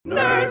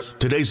Antivirus.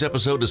 Today's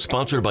episode is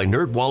sponsored by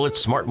NerdWallet's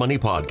Smart Money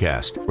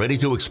Podcast. Ready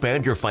to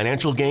expand your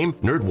financial game?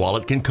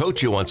 NerdWallet can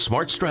coach you on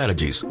smart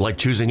strategies like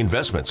choosing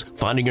investments,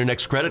 finding your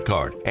next credit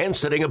card, and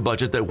setting a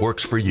budget that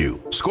works for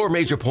you. Score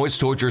major points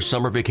towards your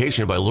summer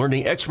vacation by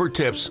learning expert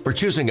tips for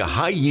choosing a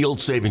high-yield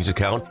savings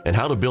account and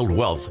how to build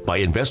wealth by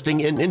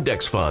investing in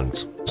index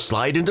funds.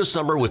 Slide into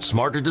summer with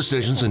smarter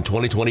decisions in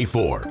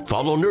 2024.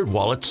 Follow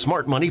NerdWallet's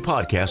Smart Money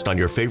Podcast on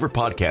your favorite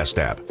podcast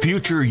app.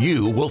 Future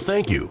you will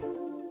thank you.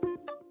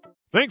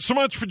 Thanks so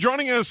much for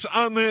joining us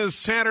on this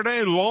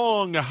Saturday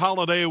long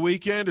holiday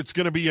weekend. It's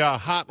going to be a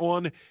hot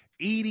one.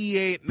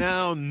 88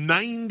 now,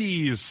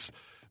 90s.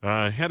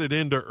 Headed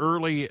into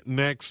early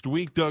next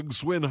week. Doug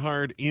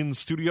Swinhard in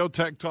studio.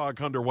 Tech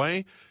Talk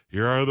underway.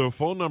 Here are the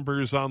phone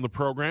numbers on the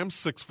program.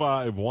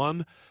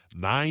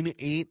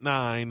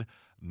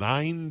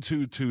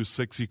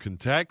 651-989-9226. You can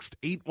text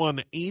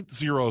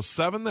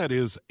 81807. That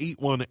is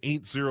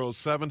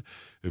 81807.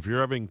 If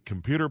you're having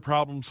computer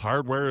problems,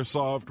 hardware,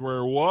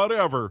 software,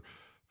 whatever,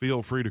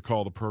 feel free to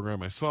call the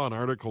program. I saw an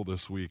article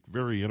this week,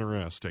 very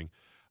interesting.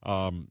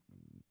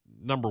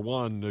 Number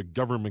one,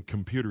 government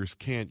computers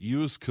can't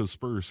use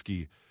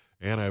Kaspersky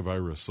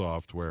antivirus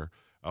software.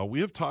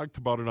 We have talked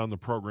about it on the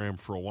program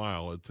for a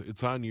while.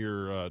 It's on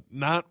your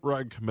not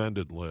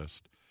recommended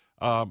list.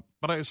 But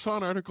I saw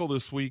an article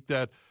this week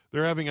that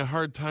they're having a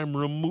hard time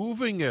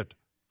removing it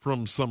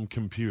from some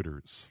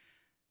computers.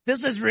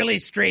 This is really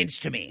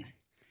strange to me.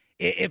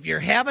 If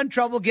you're having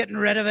trouble getting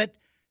rid of it,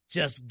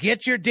 just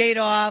get your data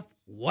off,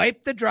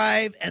 wipe the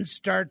drive, and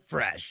start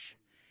fresh,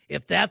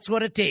 if that's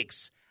what it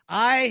takes.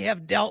 I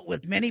have dealt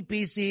with many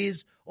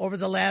PCs over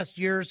the last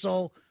year or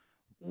so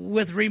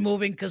with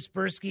removing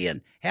Kaspersky and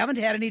haven't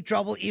had any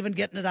trouble even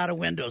getting it out of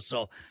Windows.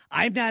 So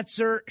I'm not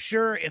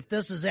sure if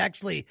this is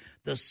actually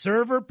the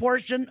server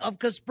portion of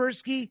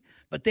Kaspersky,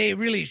 but they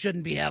really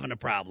shouldn't be having a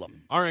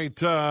problem. All right,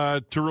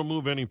 to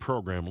remove any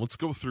program, let's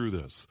go through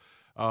this.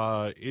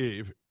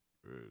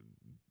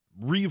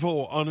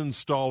 Revo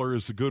uninstaller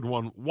is a good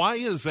one. Why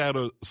is that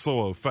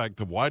so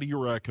effective? Why do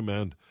you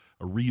recommend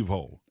a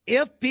Revo?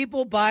 If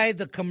people buy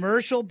the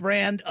commercial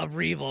brand of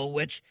Revo,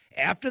 which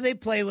after they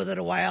play with it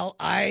a while,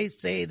 I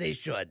say they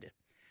should.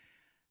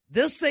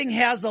 This thing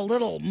has a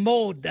little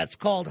mode that's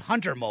called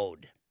Hunter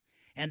Mode.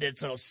 And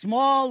it's a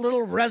small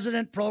little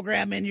resident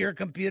program in your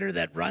computer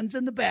that runs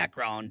in the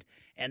background.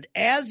 And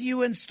as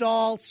you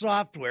install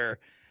software,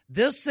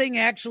 this thing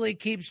actually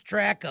keeps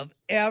track of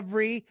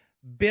every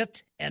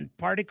bit and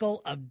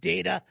particle of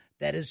data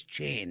that is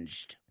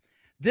changed.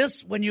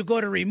 This, when you go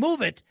to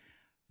remove it,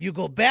 you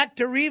go back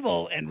to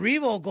Revo, and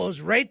Revo goes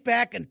right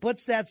back and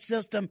puts that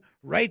system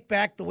right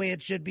back the way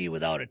it should be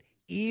without it,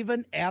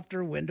 even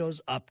after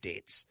Windows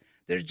updates.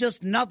 There's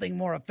just nothing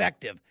more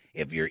effective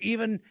if you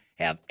even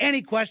have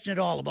any question at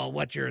all about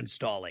what you're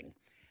installing.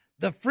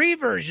 The free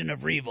version of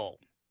Revo,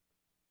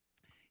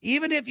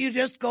 even if you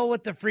just go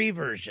with the free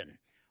version,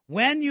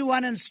 when you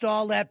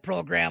uninstall that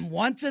program,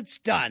 once it's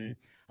done,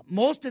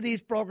 most of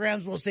these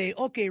programs will say,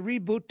 okay,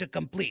 reboot to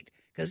complete.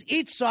 Because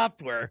each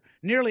software,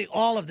 nearly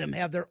all of them,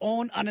 have their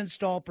own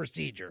uninstall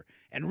procedure.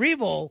 And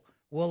Revo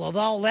will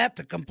allow that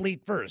to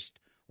complete first.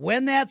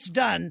 When that's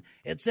done,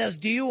 it says,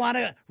 do you want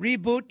to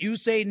reboot? You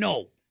say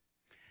no.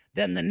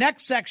 Then the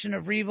next section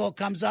of Revo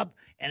comes up,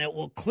 and it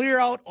will clear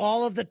out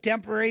all of the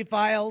temporary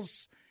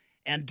files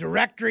and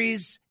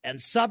directories and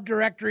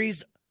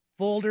subdirectories,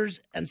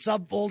 folders and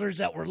subfolders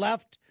that were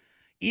left,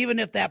 even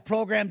if that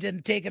program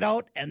didn't take it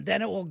out, and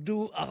then it will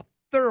do a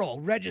thorough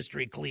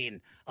registry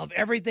clean of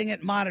everything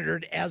it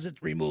monitored as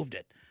it removed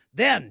it.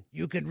 Then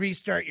you can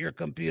restart your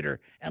computer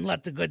and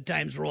let the good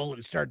times roll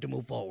and start to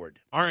move forward.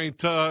 All right,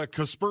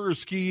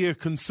 Kaspersky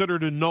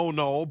considered a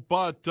no-no,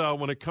 but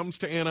when it comes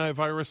to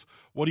antivirus,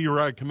 what do you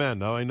recommend?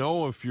 Now, I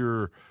know if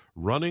you're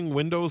running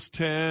Windows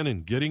 10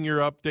 and getting your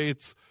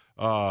updates,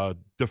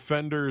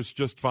 Defender is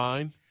just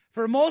fine.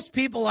 For most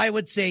people, I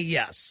would say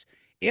yes.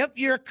 If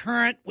you're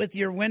current with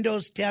your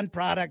Windows 10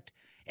 product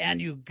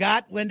and you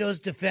got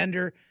Windows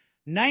Defender,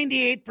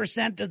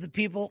 98% of the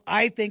people,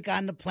 I think,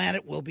 on the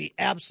planet will be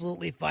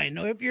absolutely fine.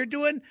 Now, if you're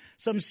doing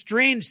some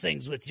strange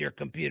things with your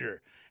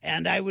computer,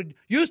 and I would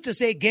used to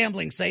say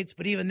gambling sites,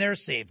 but even they're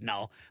safe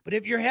now. But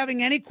if you're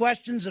having any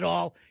questions at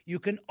all, you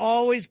can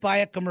always buy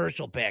a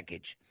commercial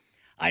package.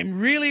 I'm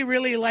really,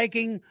 really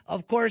liking,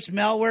 of course,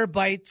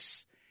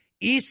 Malwarebytes,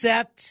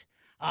 ESET.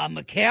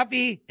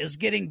 McAfee is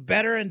getting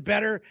better and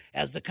better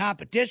as the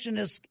competition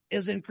is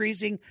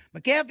increasing.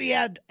 McAfee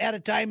had at a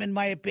time, in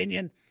my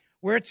opinion,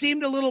 where it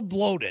seemed a little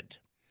bloated,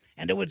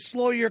 and it would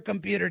slow your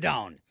computer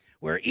down.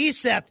 Where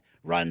ESET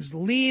runs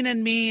lean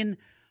and mean,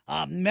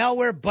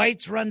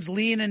 Malwarebytes runs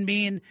lean and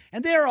mean,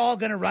 and they're all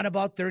going to run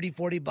about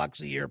 $30-40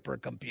 a year per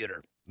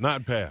computer.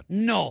 Not bad.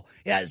 No.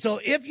 Yeah.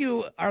 So if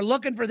you are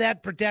looking for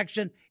that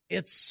protection,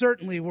 it's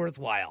certainly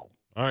worthwhile.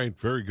 All right,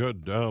 very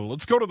good.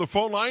 Let's go to the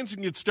phone lines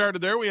and get started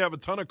there. We have a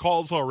ton of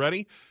calls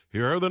already.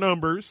 Here are the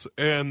numbers,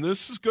 and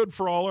this is good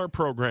for all our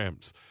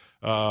programs.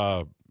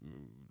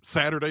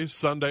 Saturdays,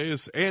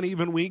 Sundays, and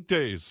even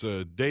weekdays.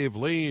 Dave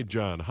Lee,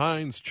 John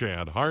Hines,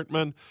 Chad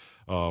Hartman,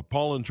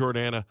 Paul and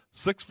Jordana,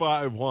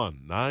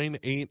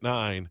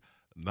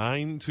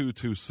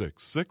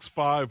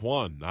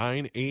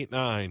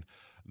 651-989-9226.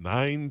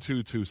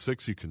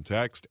 651-989-9226. You can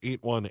text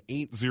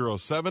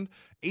 81807.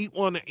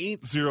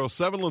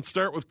 81807. Let's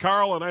start with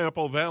Carl in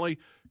Apple Valley.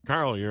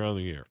 Carl, you're on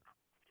the air.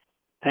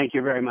 Thank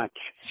you very much.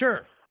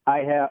 Sure. I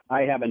have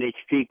an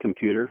HP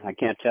computer. I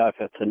can't tell if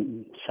it's a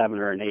 7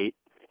 or an 8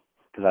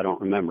 because I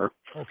don't remember.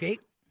 Okay.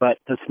 But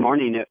this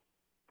morning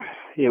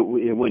it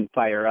wouldn't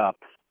fire up,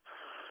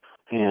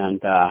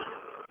 and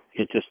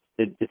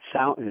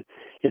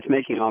it's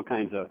making all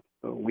kinds of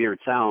weird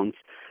sounds.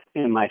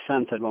 And my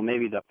son said, well,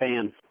 maybe the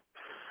fan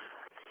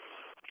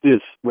is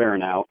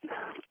wearing out,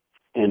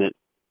 and it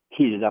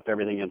heated up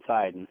everything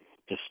inside. And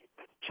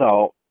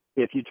so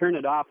if you turn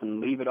it off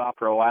and leave it off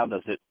for a while,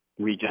 does it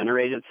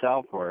regenerate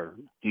itself, or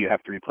do you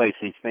have to replace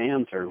these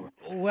fans? Or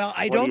well,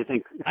 do you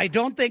think? I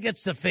don't think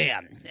it's the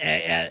fan.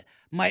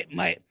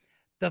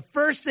 The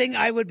first thing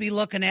I would be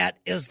looking at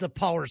is the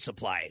power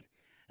supply.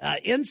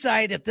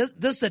 Inside, if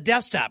this is a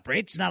desktop,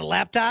 right? It's not a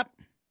laptop.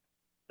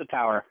 The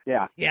tower,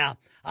 yeah. Yeah.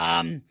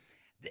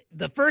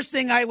 The first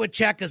thing I would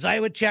check is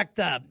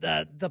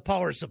the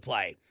power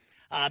supply.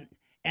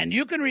 And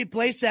you can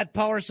replace that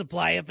power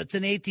supply if it's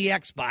an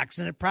ATX box,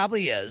 and it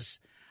probably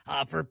is,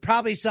 for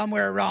probably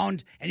somewhere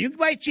around, and you can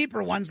buy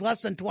cheaper ones,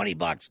 less than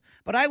 $20,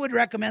 but I would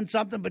recommend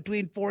something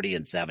between $40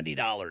 and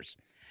 $70.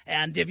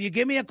 And if you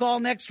give me a call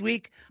next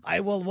week,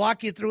 I will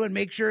walk you through and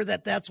make sure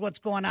that that's what's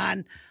going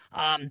on.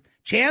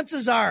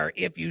 Chances are,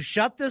 if you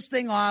shut this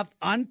thing off,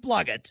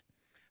 unplug it,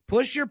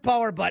 push your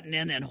power button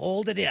in and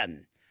hold it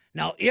in.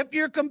 Now, if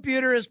your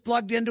computer is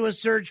plugged into a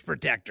surge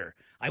protector,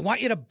 I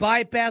want you to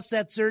bypass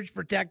that surge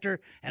protector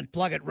and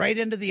plug it right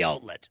into the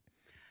outlet.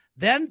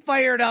 Then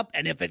fire it up,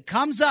 and if it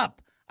comes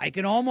up, I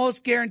can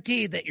almost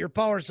guarantee that your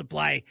power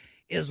supply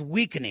is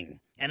weakening,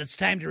 and it's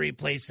time to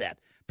replace that.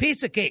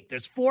 Piece of cake.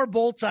 There's 4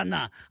 bolts on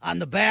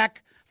the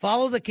back.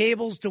 Follow the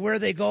cables to where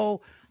they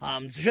go.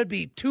 Should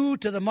be 2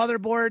 to the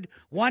motherboard,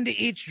 1 to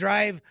each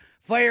drive.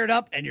 Fire it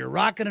up, and you're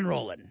rocking and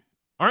rolling.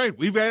 All right,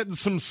 we've had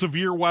some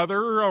severe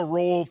weather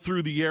roll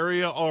through the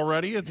area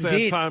already. It's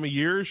Indeed. that time of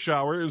year,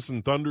 showers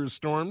and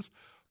thunderstorms,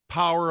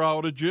 power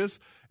outages,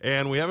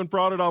 and we haven't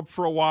brought it up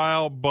for a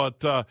while,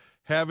 but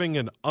having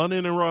an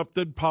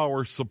uninterrupted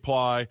power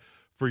supply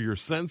for your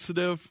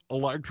sensitive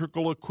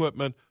electrical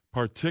equipment,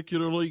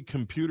 particularly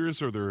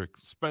computers or their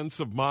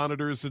expensive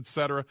monitors,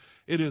 etc.,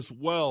 it is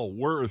well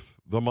worth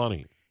the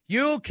money.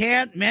 You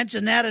can't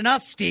mention that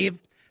enough, Steve.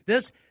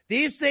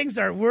 These things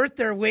are worth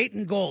their weight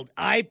in gold.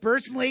 I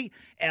personally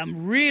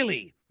am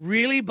really,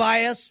 really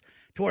biased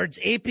towards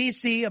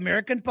APC,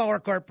 American Power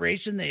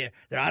Corporation. They're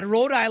out of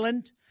Rhode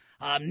Island.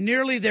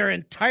 Nearly their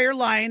entire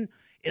line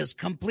is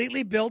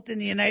completely built in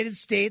the United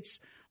States.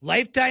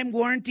 Lifetime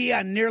warranty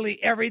on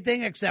nearly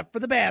everything except for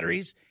the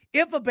batteries.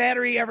 If a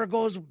battery ever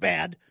goes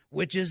bad,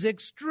 which is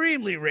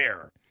extremely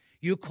rare,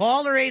 you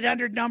call their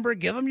 800 number,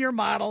 give them your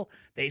model.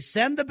 They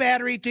send the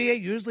battery to you,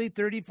 usually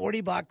 $30,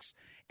 $40.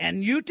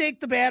 And you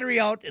take the battery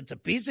out, it's a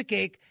piece of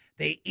cake.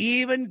 They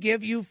even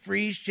give you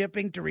free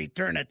shipping to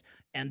return it,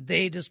 and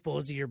they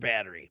dispose of your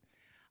battery.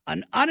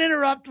 An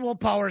uninterruptible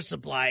power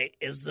supply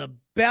is the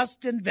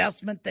best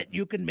investment that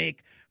you can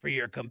make for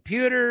your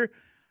computer,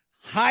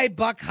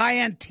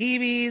 high-end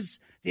TVs.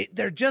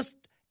 They're just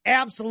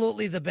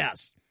absolutely the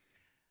best.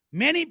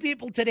 Many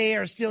people today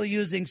are still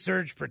using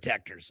surge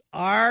protectors.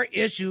 Our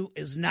issue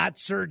is not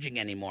surging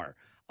anymore.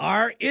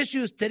 Our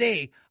issues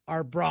today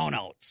are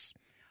brownouts.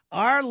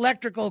 Our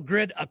electrical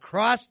grid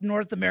across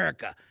North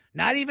America,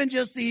 not even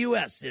just the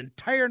U.S., the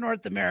entire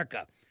North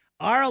America,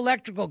 our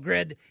electrical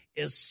grid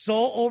is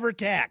so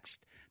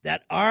overtaxed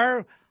that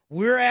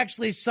we're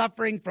actually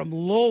suffering from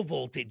low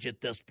voltage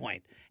at this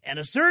point. And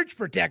a surge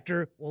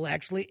protector will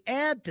actually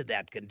add to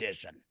that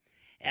condition.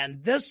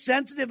 And this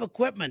sensitive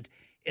equipment,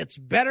 it's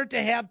better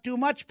to have too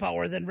much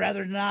power than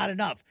rather not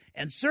enough.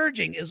 And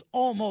surging is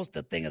almost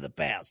a thing of the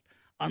past,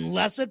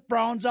 unless it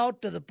browns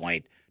out to the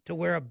point to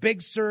where a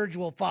big surge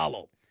will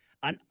follow.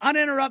 An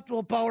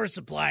uninterruptible power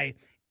supply,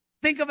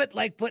 think of it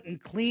like putting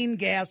clean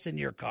gas in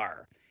your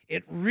car.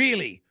 It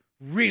really,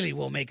 really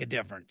will make a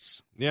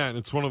difference. Yeah, and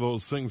it's one of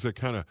those things that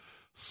kind of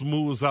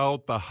smooths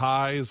out the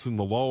highs and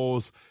the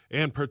lows,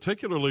 and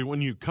particularly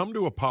when you come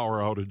to a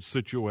power outage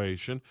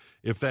situation,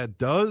 if that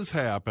does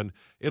happen,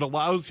 it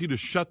allows you to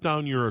shut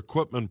down your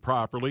equipment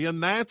properly,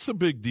 and that's a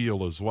big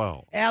deal as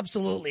well.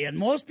 Absolutely, and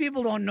most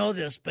people don't know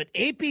this, but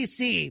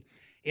APC,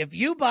 if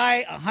you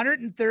buy a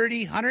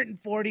 $130,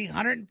 $140,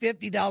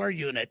 $150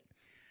 unit,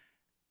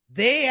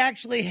 they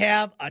actually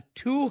have a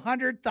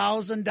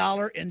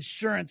 $200,000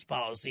 insurance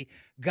policy.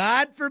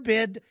 God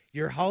forbid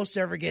your house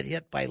ever get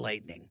hit by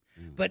lightning.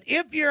 But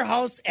if your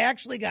house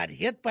actually got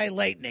hit by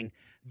lightning,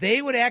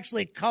 they would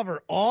actually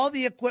cover all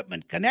the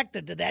equipment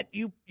connected to that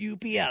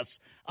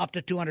UPS up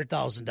to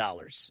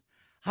 $200,000.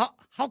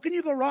 How can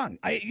you go wrong?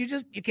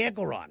 You can't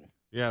go wrong.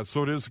 Yeah,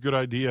 so it is a good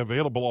idea.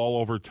 Available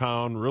all over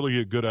town. Really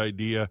a good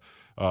idea.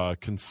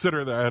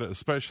 Consider that,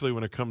 especially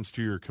when it comes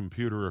to your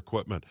computer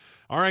equipment.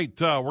 All right,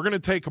 we're going to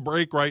take a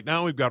break right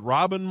now. We've got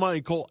Robin,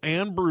 Michael,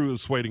 and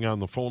Bruce waiting on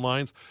the phone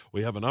lines.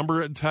 We have a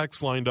number and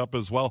text lined up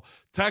as well.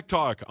 Tech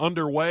Talk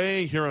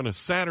underway here on a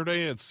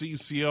Saturday at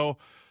CCO.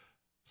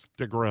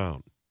 Stick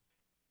around.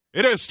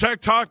 It is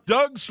Tech Talk.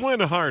 Doug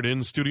Swinhart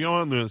in studio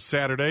on this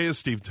Saturday.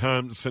 Steve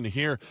Thompson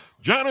here.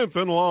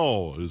 Jonathan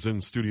Law is in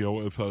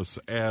studio with us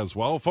as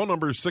well. Phone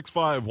number is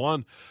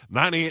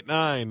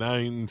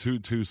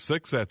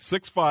 651-989-9226. That's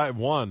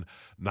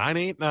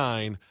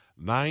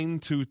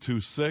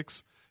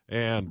 651-989-9226.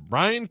 And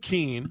Brian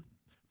Keene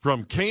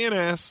from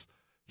K&S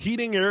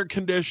Heating, Air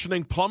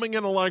Conditioning, Plumbing,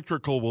 and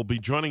Electrical will be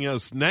joining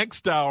us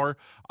next hour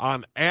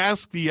on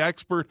Ask the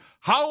Expert.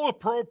 How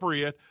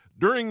appropriate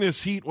during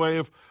this heat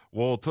wave.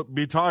 We'll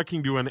be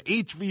talking to an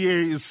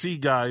HVAC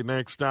guy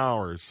next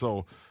hour,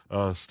 so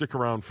stick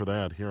around for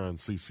that here on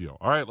CCO.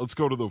 All right, let's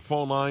go to the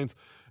phone lines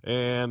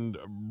and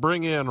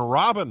bring in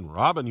Robin.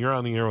 Robin, you're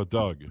on the air with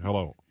Doug.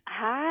 Hello.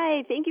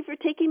 Hi, thank you for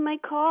taking my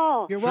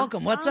call. You're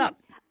welcome. What's up?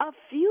 A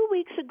few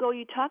weeks ago,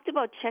 you talked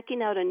about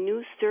checking out a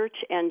new search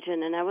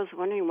engine, and I was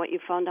wondering what you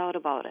found out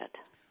about it.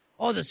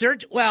 Oh, the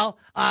search? Well,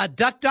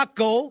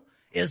 DuckDuckGo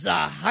is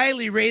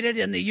highly rated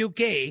in the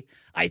UK.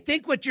 I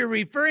think what you're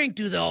referring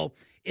to, though,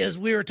 is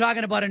we were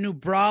talking about a new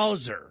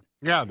browser.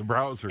 Yeah, the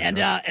browser. And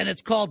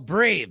it's called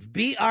Brave,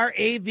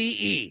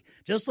 Brave,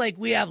 just like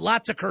we have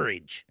lots of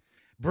courage.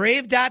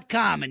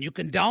 Brave.com, and you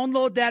can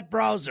download that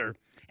browser,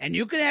 and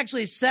you can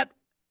actually set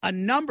a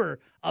number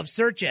of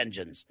search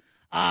engines.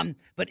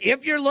 But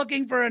if you're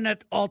looking for an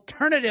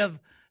alternative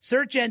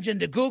search engine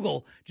to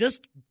Google,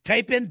 just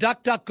type in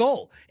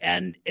DuckDuckGo,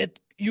 and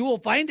you will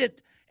find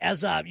it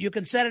as you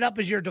can set it up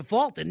as your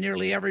default in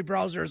nearly every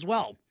browser as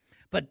well.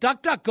 But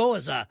DuckDuckGo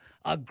is a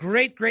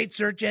great, great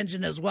search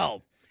engine as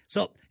well.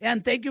 So,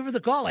 and thank you for the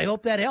call. I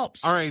hope that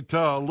helps. All right,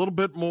 a little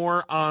bit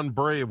more on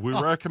Brave. We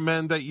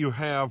recommend that you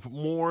have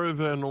more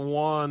than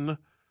one.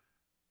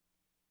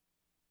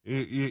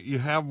 You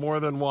have more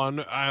than one.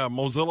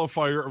 Mozilla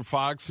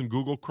Firefox and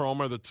Google Chrome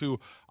are the two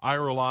I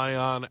rely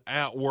on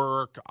at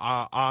work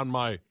on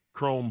my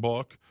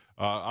Chromebook,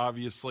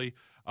 obviously.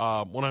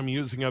 When I'm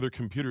using other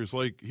computers,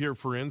 like here,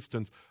 for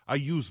instance, I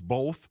use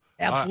both.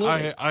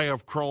 Absolutely. I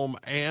have Chrome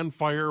and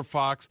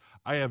Firefox.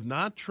 I have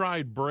not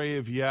tried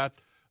Brave yet.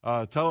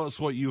 Tell us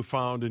what you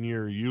found in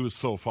your use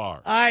so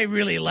far. I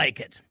really like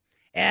it.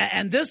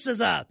 And this is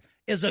a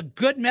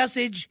good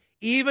message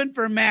even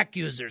for Mac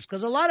users,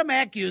 because a lot of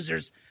Mac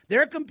users,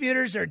 their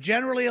computers are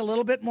generally a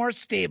little bit more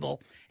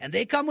stable, and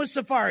they come with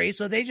Safari,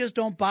 so they just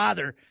don't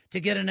bother to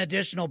get an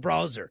additional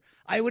browser.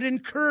 I would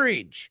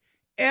encourage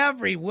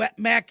every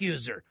Mac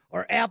user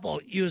or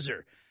Apple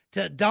user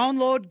to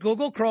download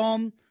Google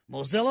Chrome,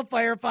 Mozilla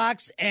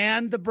Firefox,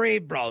 and the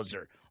Brave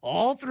browser,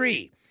 all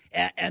three.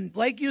 And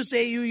like you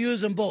say, you use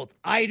them both.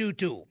 I do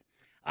too.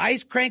 I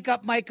crank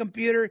up my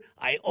computer.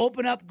 I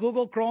open up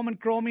Google Chrome and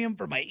Chromium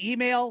for my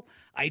email.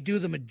 I do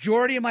the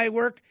majority of my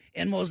work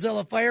in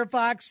Mozilla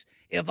Firefox.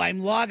 If I'm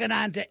logging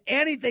on to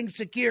anything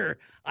secure,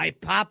 I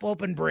pop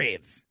open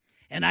Brave.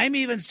 And I'm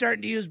even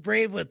starting to use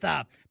Brave with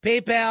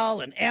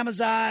PayPal and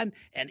Amazon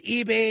and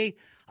eBay.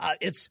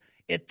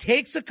 It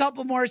takes a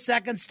couple more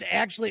seconds to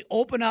actually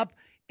open up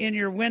in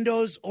your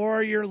Windows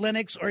or your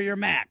Linux or your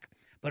Mac.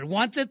 But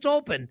once it's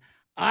open,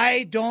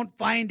 I don't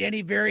find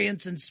any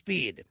variance in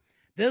speed.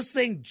 This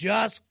thing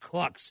just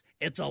cooks.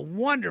 It's a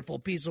wonderful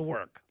piece of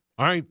work.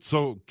 All right,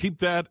 so keep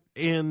that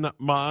in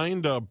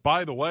mind.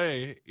 By the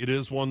way, it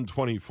is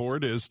 1:24.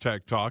 It is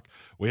Tech Talk.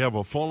 We have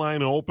a phone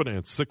line open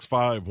at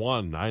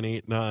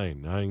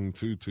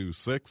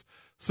 651-989-9226.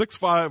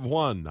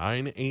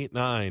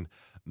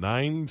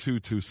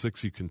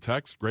 651-989-9226. You can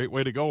text. Great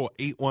way to go.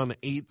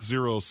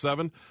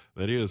 81807.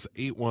 That is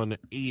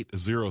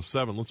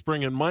 81807. Let's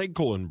bring in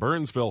Michael in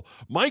Burnsville.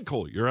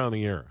 Michael, you're on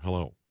the air.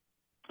 Hello.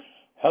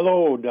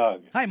 Hello,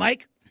 Doug. Hi,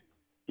 Mike.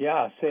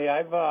 Yeah, say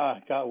I've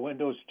got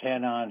Windows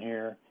 10 on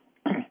here,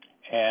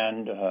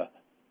 and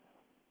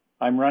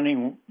I'm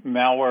running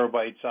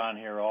Malwarebytes on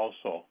here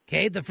also.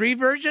 Okay, the free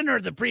version or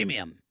the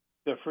premium?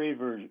 The free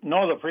version.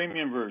 No, the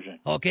premium version.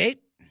 Okay.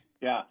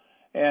 Yeah,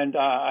 and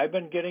I've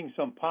been getting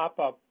some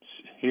pop-ups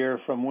here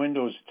from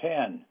Windows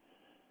 10.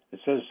 It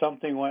says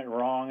something went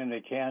wrong and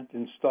they can't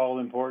install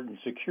important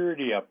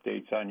security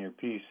updates on your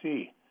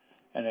PC.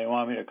 And they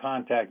want me to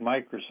contact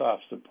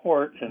Microsoft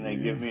support, and they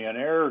give me an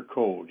error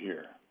code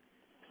here.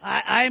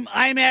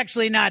 I'm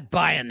actually not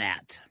buying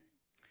that.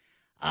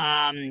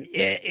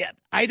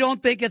 I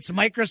don't think it's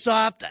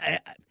Microsoft.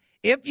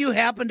 If you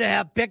happen to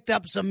have picked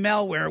up some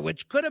malware,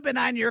 which could have been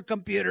on your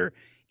computer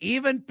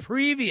even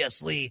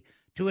previously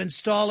to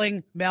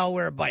installing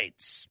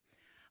Malwarebytes,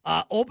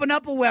 open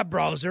up a web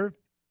browser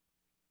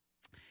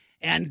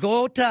and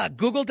go to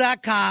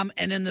google.com,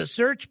 and in the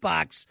search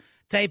box,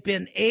 type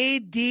in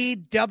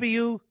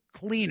ADW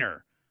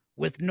Cleaner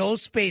with no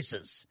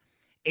spaces.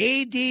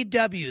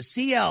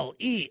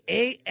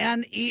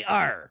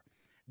 ADWCLEANER.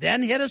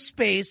 Then hit a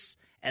space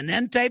and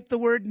then type the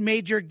word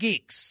Major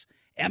Geeks.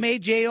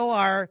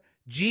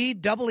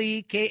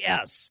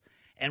 MAJORGEEKS.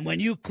 And when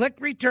you click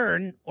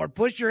return or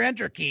push your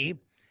enter key,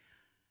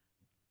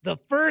 the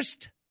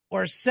first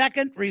or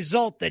second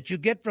result that you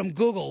get from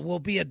Google will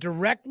be a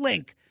direct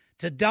link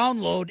to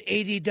download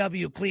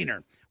ADW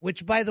Cleaner,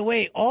 which, by the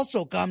way,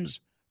 also comes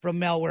from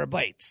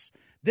Malwarebytes.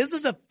 This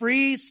is a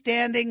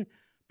freestanding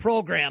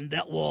program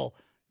that will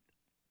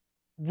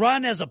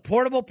run as a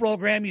portable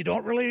program. You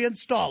don't really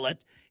install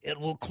it. It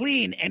will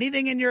clean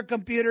anything in your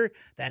computer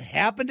that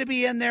happened to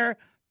be in there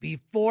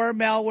before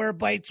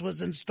Malwarebytes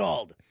was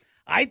installed.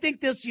 I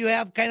think this you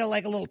have kind of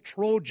like a little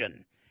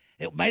Trojan.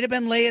 It might have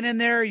been laying in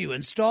there, you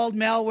installed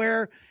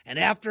malware, and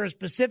after a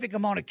specific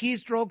amount of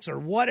keystrokes or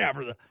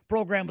whatever the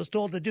program was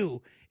told to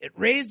do, it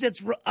raised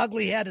its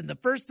ugly head, and the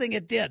first thing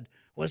it did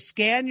was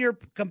scan your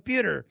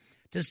computer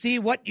to see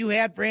what you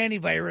had for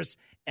antivirus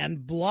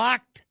and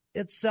blocked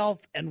itself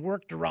and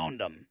worked around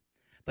them.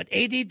 But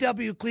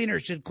ADW Cleaner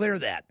should clear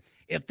that.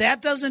 If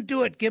that doesn't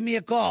do it, give me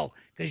a call,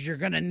 because you're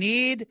going to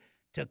need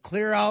to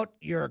clear out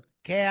your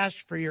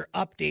cache for your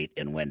update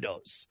in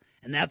Windows.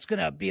 And that's going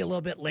to be a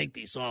little bit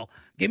lengthy. So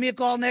give me a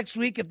call next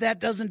week if that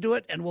doesn't do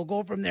it, and we'll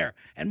go from there.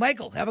 And,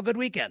 Michael, have a good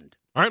weekend.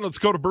 All right, let's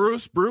go to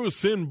Bruce.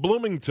 Bruce in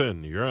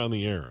Bloomington. You're on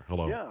the air.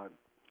 Hello. Yeah.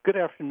 Good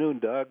afternoon,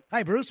 Doug.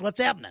 Hi, Bruce. What's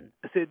happening?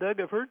 I say,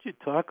 Doug, I've heard you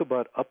talk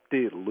about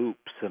update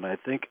loops, and I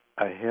think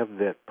I have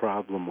that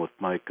problem with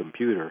my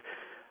computer.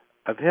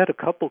 I've had a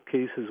couple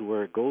cases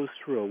where it goes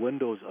through a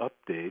Windows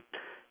update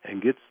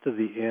and gets to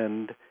the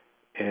end,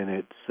 and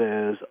it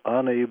says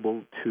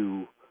unable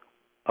to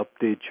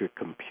update your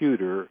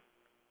computer,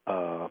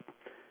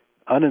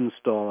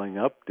 uninstalling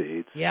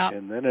updates,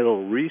 and then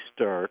it'll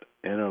restart,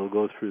 and it'll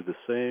go through the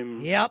same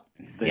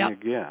thing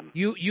again.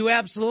 You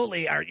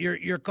absolutely are.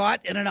 You're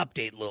caught in an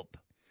update loop.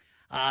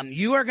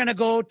 You are going to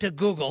go to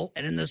Google,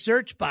 and in the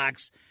search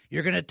box,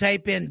 you're going to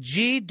type in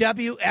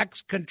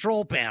GWX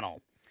Control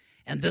Panel.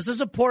 And this is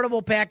a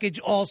portable package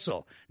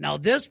also. Now,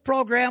 this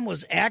program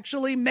was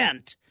actually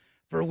meant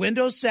for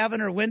Windows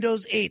 7 or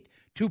Windows 8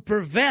 to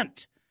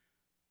prevent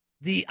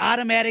the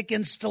automatic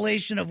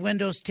installation of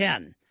Windows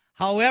 10.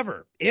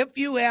 However, if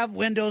you have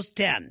Windows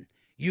 10,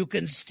 you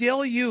can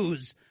still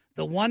use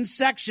the one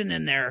section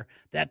in there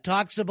that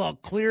talks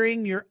about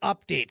clearing your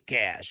update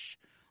cache.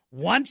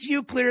 Once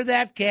you clear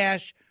that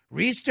cache,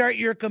 restart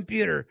your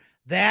computer,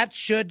 that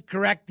should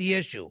correct the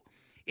issue.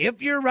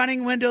 If you're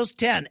running Windows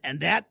 10 and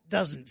that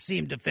doesn't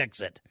seem to fix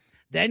it,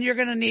 then you're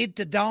going to need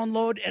to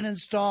download and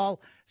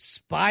install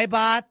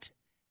Spybot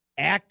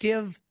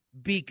Active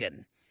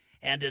Beacon.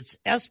 And it's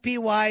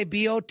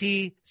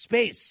SPYBOT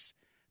space,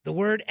 the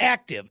word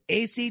active,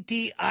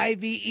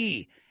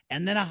 ACTIVE,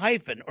 and then a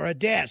hyphen or a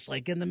dash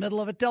like in the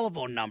middle of a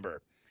telephone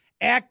number.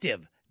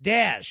 Active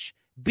dash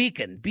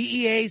Beacon,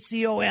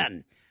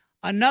 BEACON.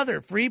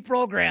 Another free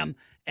program,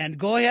 and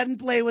go ahead and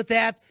play with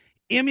that.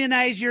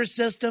 Immunize your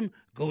system,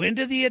 go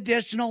into the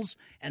additionals,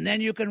 and then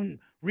you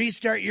can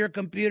restart your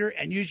computer,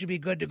 and you should be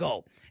good to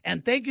go.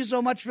 And thank you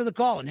so much for the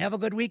call, and have a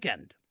good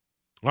weekend.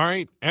 All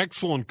right,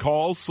 excellent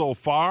calls so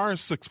far,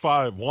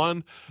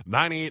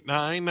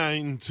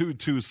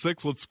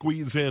 651-989-9226. Let's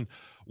squeeze in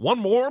one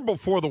more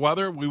before the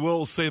weather. We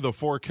will say the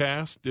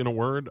forecast in a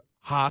word,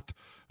 hot.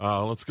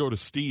 Let's go to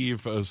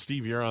Steve.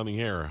 Steve, you're on the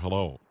air.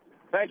 Hello.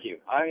 Thank you.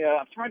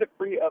 I'm trying to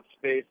free up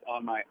space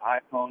on my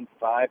iPhone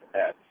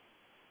 5S,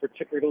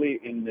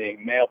 particularly in the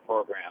mail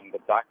program, the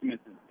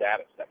documents and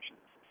data section.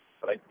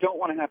 But I don't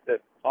want to have to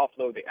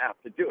offload the app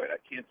to do it. I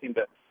can't seem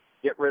to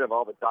get rid of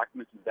all the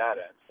documents and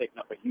data. It's taking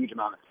up a huge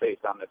amount of space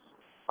on this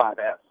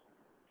 5S.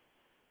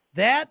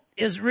 That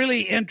is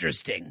really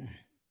interesting.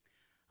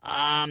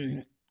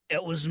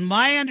 It was of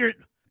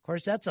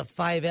course, that's a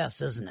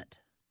 5S, isn't it?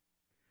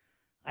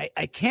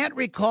 I can't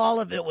recall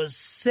if it was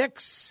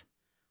 6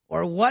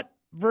 or what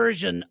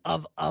version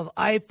of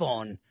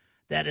iPhone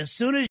that as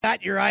soon as you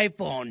got your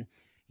iPhone,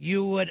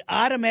 you would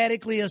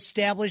automatically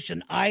establish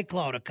an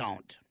iCloud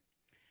account.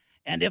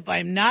 And if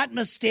I'm not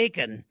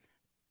mistaken,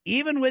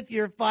 even with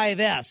your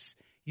 5S,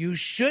 you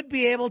should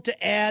be able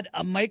to add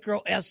a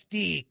micro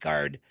SD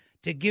card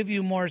to give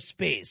you more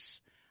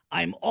space.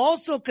 I'm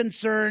also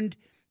concerned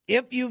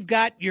if you've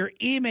got your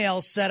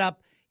email set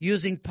up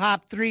using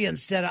POP3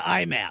 instead of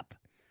IMAP.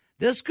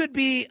 This could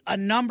be a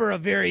number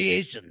of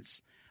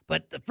variations,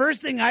 but the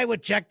first thing I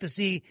would check to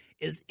see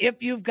is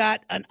if you've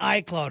got an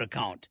iCloud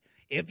account,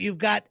 if you've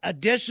got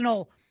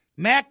additional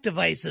Mac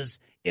devices,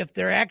 if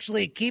they're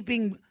actually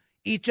keeping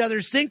each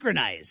other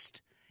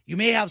synchronized. You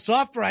may have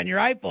software on your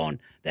iPhone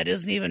that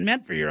isn't even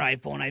meant for your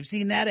iPhone. I've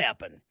seen that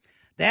happen.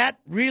 That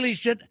really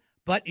should,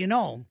 but you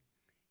know,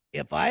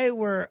 if I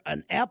were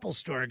an Apple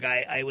Store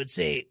guy, I would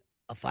say,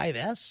 a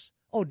 5S?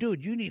 Oh,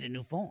 dude, you need a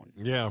new phone.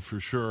 Yeah, for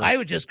sure. I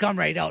would just come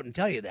right out and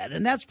tell you that.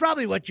 And that's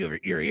probably what you're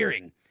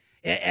hearing.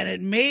 And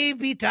it may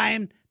be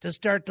time to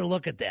start to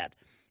look at that.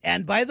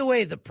 And by the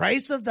way, the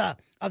price of the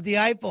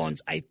iPhones,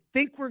 I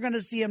think we're going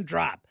to see them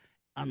drop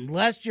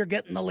unless you're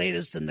getting the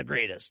latest and the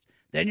greatest.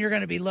 Then you're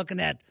going to be looking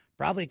at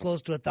probably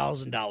close to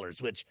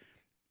 $1,000, which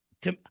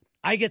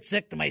I get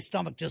sick to my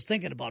stomach just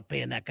thinking about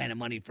paying that kind of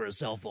money for a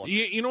cell phone.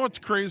 You know what's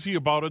crazy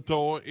about it,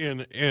 though,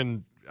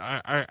 and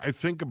I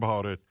think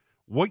about it,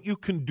 what you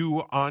can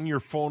do on your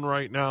phone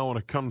right now when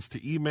it comes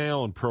to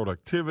email and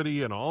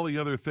productivity and all the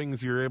other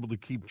things you're able to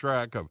keep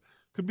track of.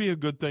 Could be a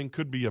good thing,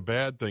 could be a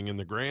bad thing in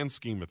the grand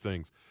scheme of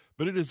things.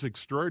 But it is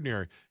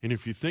extraordinary. And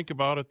if you think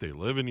about it, they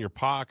live in your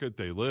pocket.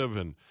 They live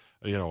in,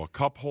 a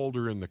cup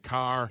holder in the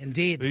car.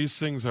 Indeed. These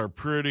things are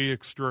pretty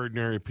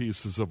extraordinary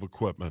pieces of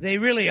equipment. They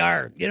really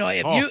are.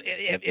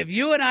 If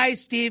you and I,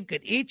 Steve,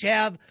 could each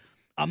have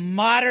a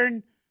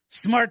modern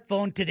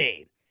smartphone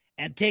today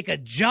and take a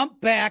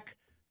jump back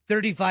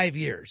 35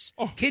 years.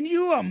 Can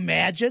you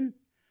imagine?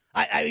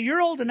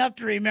 You're old enough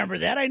to remember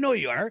that. I know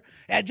you are.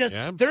 At just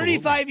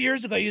 35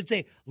 years ago, you'd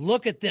say,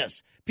 look at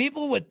this.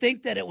 People would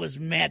think that it was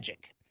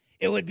magic.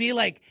 It would be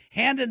like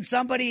handing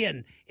somebody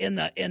in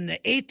the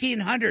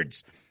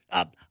 1800s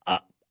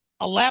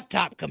a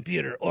laptop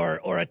computer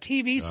or a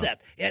TV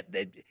set.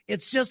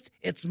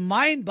 It's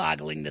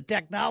mind-boggling, the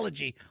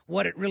technology,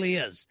 what it really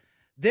is.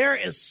 There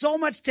is so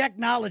much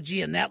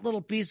technology in that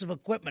little piece of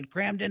equipment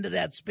crammed into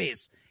that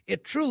space.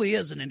 It truly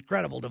is an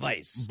incredible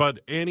device. But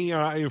any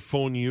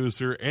iPhone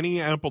user,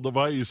 any Apple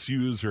device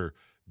user,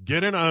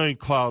 get an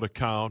iCloud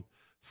account,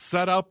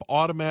 set up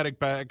automatic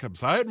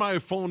backups. I had my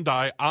phone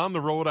die on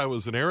the road. I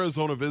was in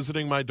Arizona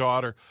visiting my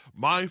daughter.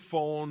 My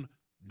phone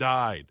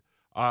died.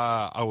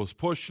 I was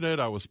pushing it.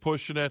 I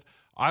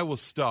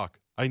was stuck.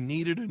 I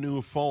needed a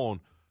new phone.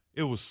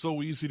 It was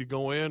so easy to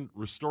go in,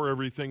 restore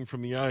everything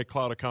from the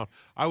iCloud account.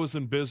 I was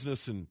in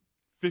business in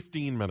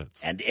 15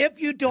 minutes. And if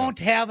you don't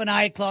have an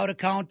iCloud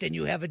account and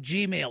you have a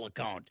Gmail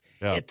account,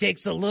 it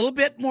takes a little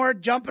bit more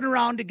jumping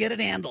around to get it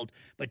handled.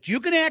 But you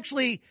can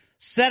actually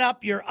set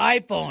up your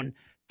iPhone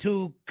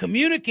to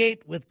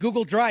communicate with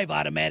Google Drive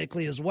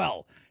automatically as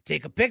well.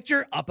 Take a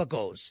picture, up it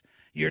goes.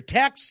 Your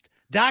text,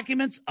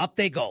 documents, up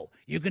they go.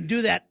 You can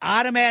do that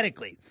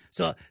automatically.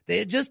 So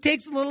it just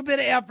takes a little bit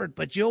of effort,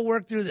 but you'll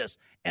work through this.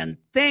 And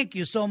thank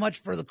you so much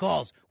for the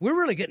calls. We're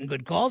really getting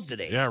good calls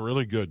today. Yeah,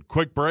 really good.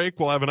 Quick break.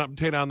 We'll have an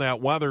update on that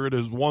weather. It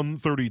is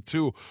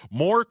 1:32.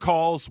 More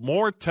calls,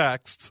 more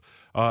texts.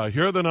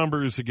 Here are the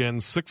numbers again,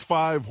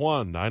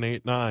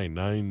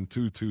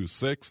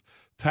 651-989-9226.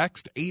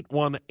 Text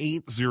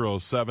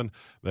 81807.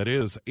 That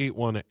is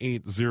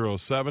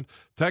 81807.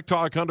 Tech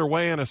Talk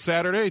underway on a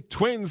Saturday.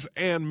 Twins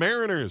and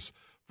Mariners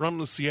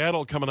from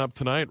Seattle coming up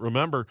tonight.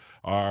 Remember,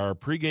 our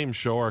pregame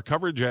show, our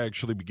coverage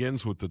actually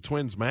begins with the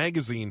Twins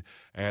magazine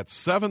at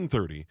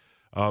 7:30.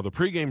 The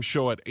pregame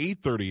show at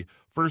 8:30.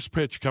 First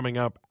pitch coming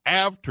up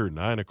after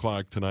 9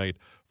 o'clock tonight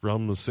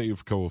from the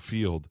Safeco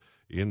Field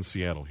in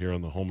Seattle, here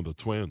on the home of the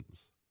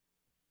Twins.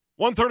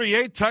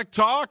 1:38 Tech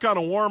Talk on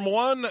a warm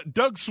one.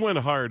 Doug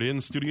Swinhart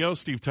in studio.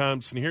 Steve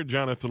Thompson here.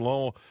 Jonathan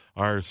Lowell,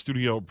 our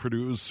studio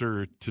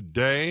producer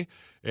today.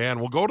 And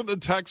we'll go to the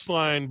text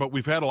line, but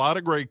we've had a lot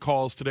of great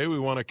calls today. We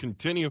want to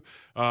continue.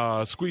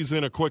 Squeeze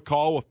in a quick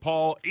call with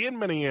Paul in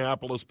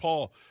Minneapolis.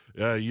 Paul,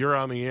 you're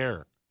on the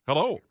air.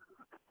 Hello.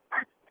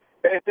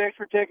 Hey, thanks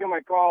for taking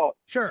my call.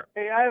 Sure.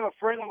 Hey, I have a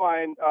friend of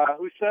mine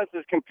who says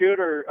his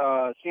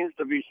computer seems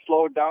to be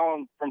slowed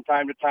down from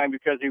time to time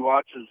because he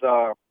watches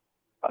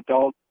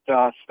adult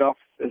stuff.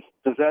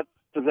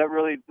 Does that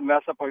really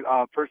mess up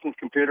a person's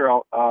computer?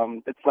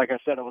 It's like I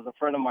said, it was a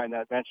friend of mine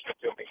that mentioned it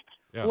to me.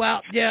 Yeah.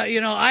 Well, yeah,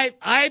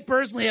 I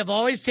personally have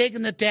always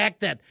taken the tack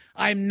that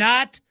I'm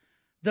not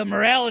the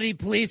morality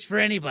police for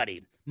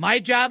anybody. My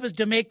job is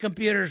to make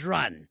computers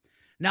run.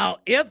 Now,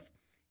 if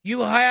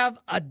you have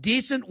a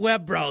decent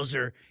web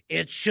browser,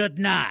 it should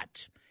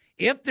not.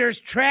 If there's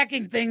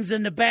tracking things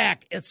in the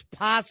back, it's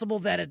possible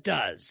that it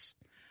does.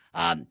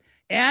 And,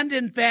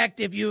 in fact,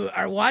 if you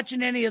are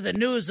watching any of the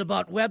news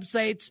about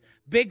websites,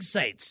 big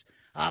sites,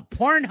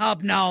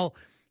 Pornhub now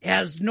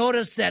has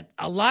noticed that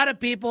a lot of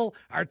people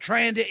are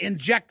trying to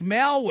inject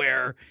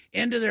malware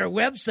into their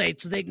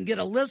website so they can get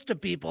a list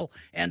of people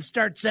and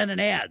start sending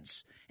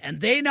ads.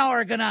 And they now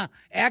are going to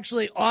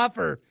actually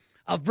offer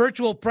a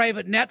virtual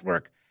private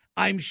network,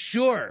 I'm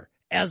sure,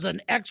 as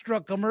an extra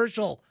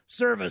commercial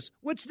service,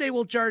 which they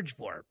will charge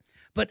for.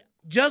 But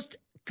just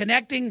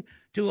connecting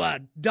to a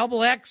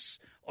XX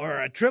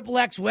or a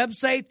XXX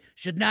website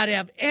should not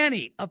have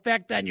any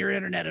effect on your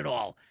internet at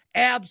all.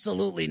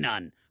 Absolutely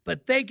none.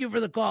 But thank you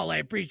for the call. I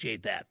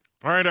appreciate that.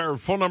 All right, our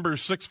phone number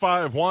is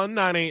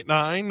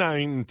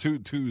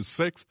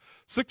 651-989-9226.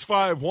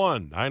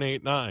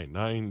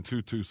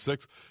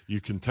 651-989-9226. You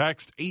can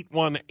text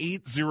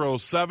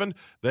 81807.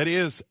 That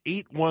is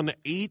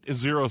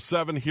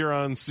 81807 here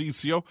on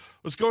CCO.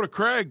 Let's go to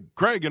Craig.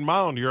 Craig in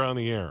Mound, you're on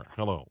the air.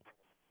 Hello.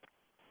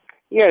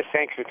 Yes,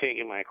 thanks for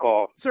taking my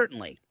call.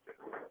 Certainly.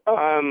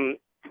 I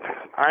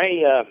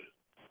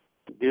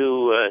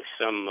do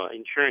some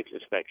insurance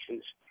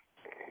inspections,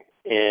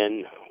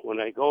 and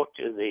when I go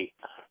to the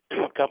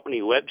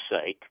company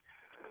website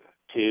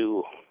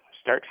to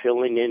start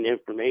filling in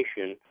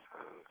information,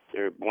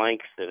 there are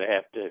blanks that I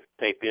have to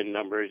type in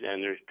numbers,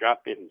 and there's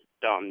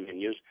drop-down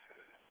menus.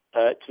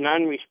 It's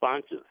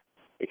non-responsive,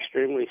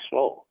 extremely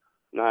slow,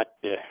 not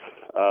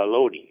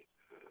loading.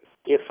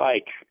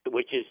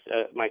 which is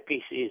my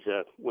PC is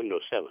a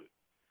Windows 7.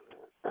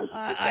 If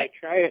I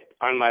try it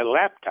on my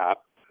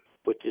laptop,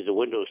 which is a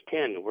Windows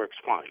 10, it works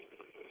fine.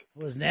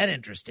 Wasn't that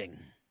interesting?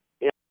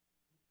 Yeah.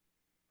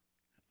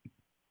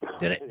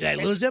 Did I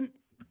lose him?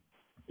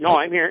 No,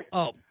 I'm here.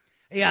 Oh,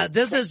 yeah.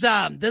 This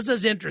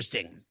is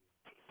interesting.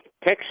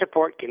 Tech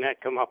support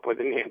cannot come up with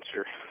an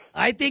answer.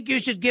 I think you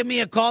should give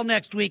me a call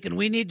next week, and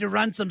we need to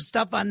run some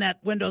stuff on that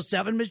Windows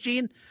 7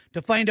 machine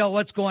to find out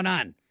what's going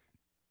on.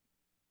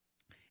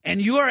 And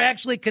you are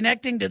actually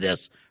connecting to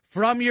this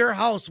from your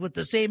house with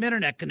the same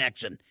internet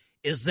connection.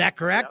 Is that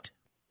correct?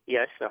 Yep.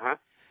 Yes, uh-huh.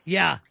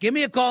 Yeah, give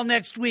me a call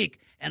next week,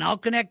 and I'll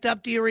connect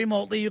up to you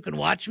remotely. You can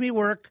watch me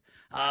work.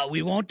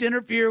 We won't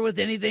interfere with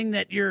anything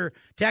that your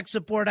tech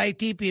support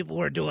IT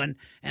people are doing,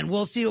 and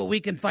we'll see what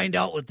we can find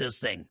out with this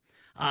thing.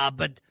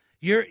 But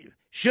you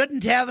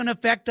shouldn't have an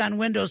effect on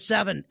Windows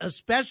 7,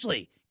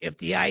 especially if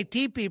the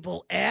IT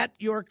people at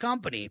your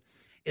company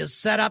is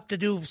set up to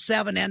do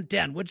 7 and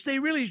 10, which they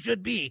really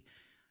should be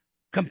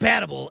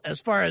compatible as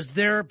far as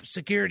their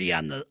security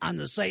on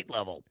the site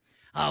level.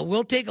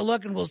 We'll take a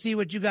look and we'll see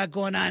what you got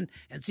going on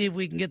and see if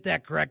we can get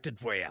that corrected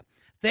for you.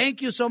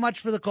 Thank you so much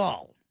for the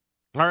call.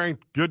 All right,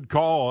 good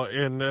call,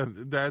 and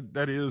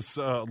that is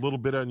a little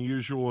bit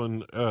unusual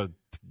and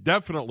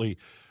definitely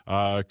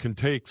can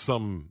take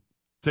some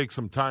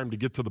time to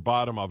get to the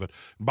bottom of it.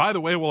 By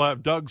the way, we'll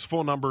have Doug's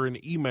phone number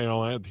and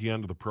email at the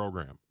end of the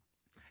program.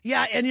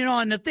 Yeah, and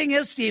and the thing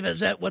is, Steve, is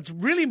that what's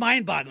really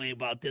mind-boggling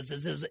about this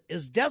is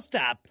his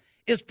desktop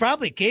is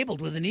probably cabled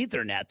with an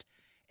Ethernet,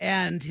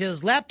 and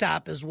his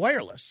laptop is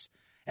wireless.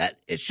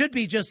 It should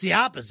be just the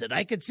opposite.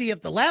 I could see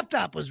if the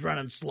laptop was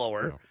running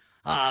slower,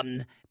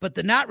 but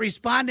the not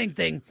responding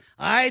thing,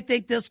 I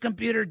think this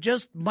computer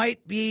just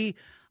might be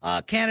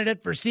a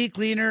candidate for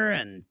CCleaner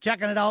and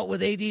checking it out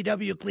with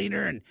ADW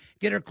Cleaner and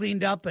get her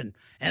cleaned up. And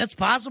it's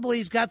possible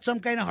he's got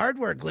some kind of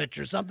hardware glitch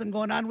or something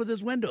going on with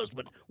his Windows,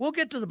 but we'll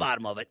get to the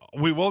bottom of it.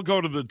 We will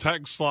go to the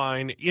text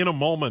line in a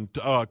moment.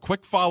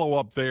 Quick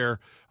follow-up there.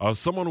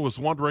 Someone was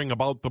wondering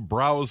about the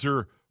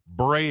browser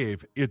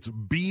Brave. It's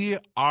Brave.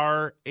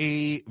 Brave.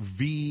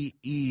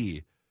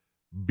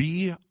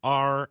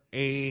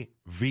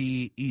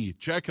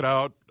 Check it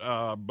out,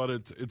 but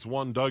it's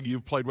one, Doug,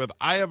 you've played with.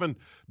 I haven't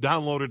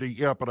downloaded it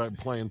yet, but I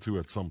plan to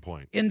at some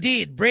point.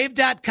 Indeed,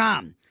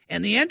 Brave.com.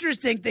 And the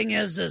interesting thing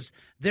is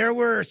there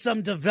were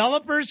some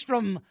developers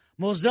from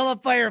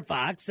Mozilla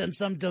Firefox and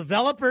some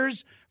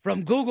developers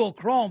from Google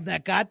Chrome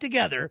that got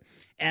together,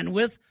 and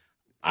with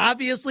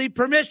obviously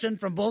permission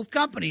from both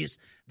companies,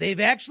 they've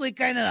actually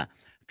kind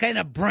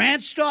of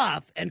branched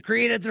off and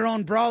created their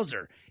own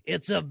browser.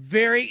 It's a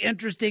very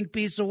interesting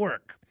piece of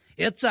work.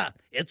 It's a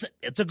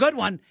good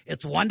one.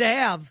 It's one to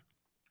have.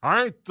 All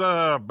right,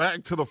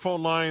 back to the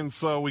phone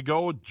lines we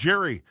go.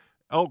 Jerry,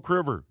 Elk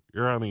River,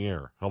 you're on the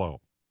air.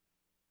 Hello.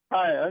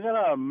 Hi, I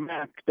got a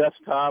Mac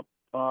desktop,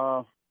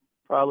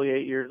 probably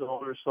 8 years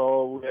old or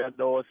so. We had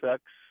the OS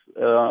X.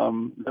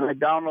 Then I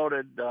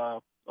downloaded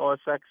OS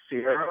X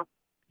Sierra.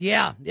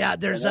 Yeah,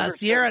 there's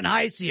Sierra and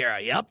High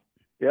Sierra, yep.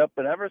 Yep,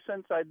 and ever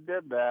since I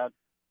did that,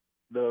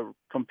 the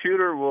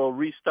computer will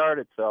restart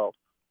itself.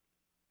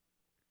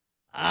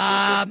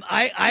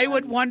 I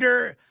would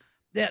wonder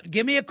that.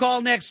 Give me a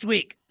call next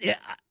week.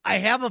 I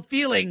have a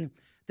feeling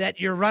that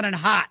you're running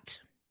hot,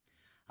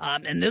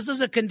 and this is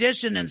a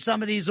condition in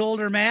some of these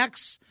older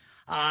Macs.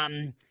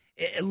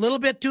 A little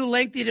bit too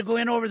lengthy to go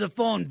in over the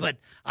phone, but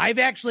I've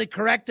actually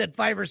corrected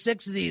 5 or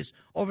 6 of these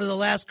over the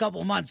last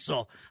couple months,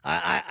 so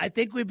I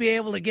think we'd be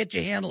able to get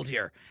you handled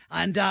here.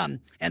 And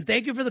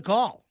thank you for the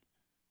call.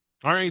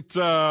 All right,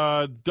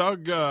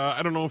 Doug,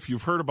 I don't know if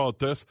you've heard about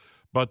this,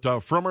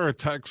 but from our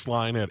text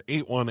line at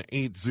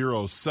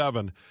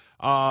 81807,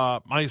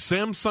 my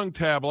Samsung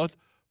tablet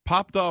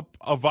popped up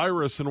a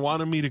virus and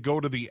wanted me to go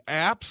to the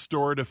App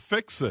Store to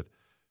fix it.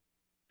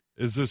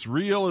 Is this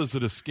real? Is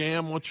it a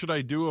scam? What should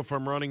I do if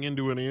I'm running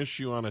into an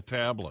issue on a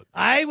tablet?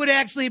 I would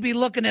actually be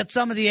looking at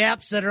some of the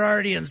apps that are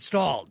already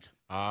installed.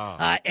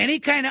 Any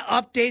kind of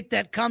update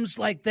that comes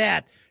like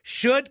that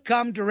should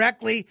come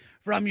directly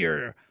from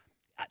your...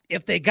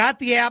 If they got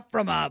the app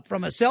from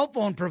a cell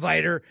phone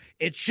provider,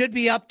 it should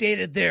be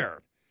updated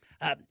there.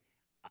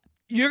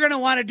 You're going to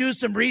want to do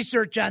some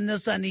research on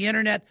this on the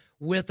internet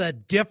with a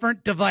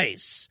different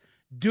device.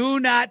 Do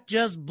not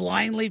just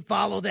blindly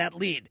follow that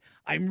lead.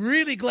 I'm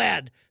really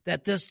glad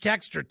that this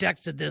texter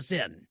texted this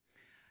in.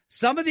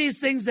 Some of these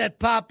things that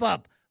pop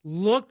up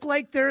look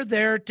like they're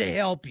there to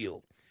help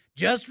you.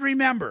 Just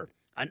remember,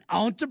 an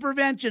ounce of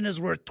prevention is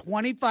worth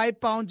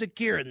 25 pounds of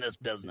cure in this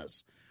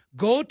business.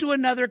 Go to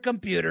another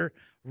computer,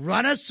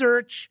 run a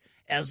search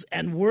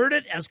and word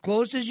it as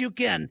close as you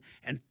can,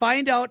 and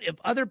find out if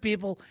other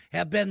people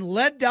have been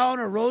led down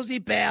a rosy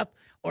path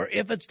or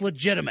if it's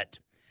legitimate.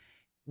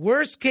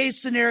 Worst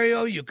case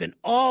scenario, you can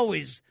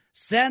always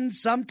send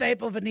some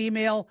type of an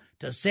email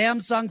to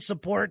Samsung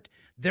support.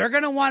 They're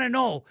going to want to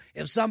know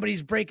if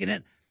somebody's breaking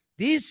it.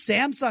 These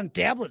Samsung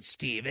tablets,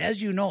 Steve,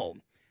 as you know,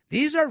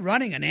 these are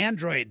running an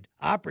Android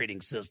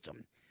operating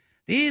system.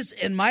 These,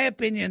 in my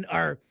opinion,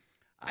 are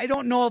I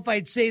don't know if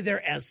I'd say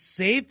they're as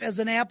safe as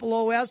an Apple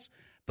OS,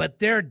 but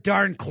they're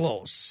darn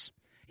close.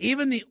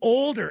 Even the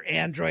older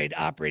Android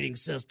operating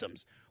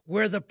systems,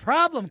 where the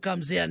problem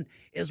comes in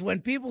is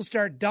when people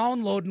start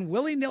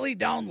willy-nilly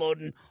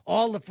downloading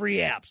all the free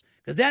apps,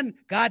 because then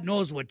God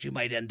knows what you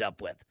might end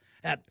up with.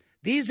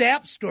 These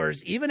app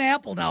stores, even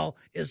Apple now,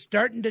 is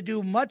starting to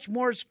do much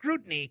more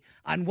scrutiny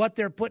on what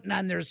they're putting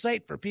on their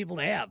site for people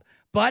to have.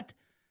 But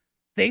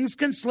things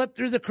can slip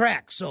through the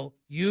cracks, so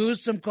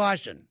use some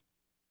caution.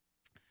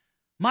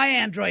 My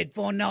Android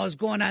phone now is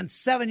going on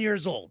 7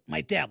 years old,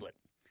 my tablet.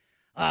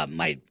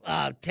 My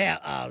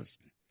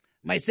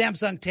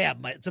Samsung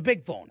Tab, it's a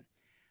big phone.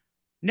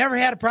 Never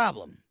had a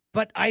problem,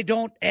 but I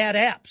don't add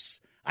apps.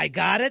 I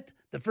got it.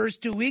 The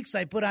first 2 weeks,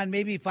 I put on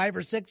maybe 5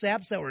 or 6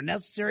 apps that were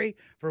necessary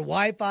for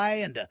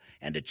Wi-Fi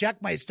and to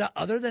check my stuff.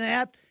 Other than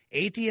that,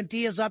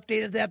 AT&T has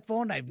updated that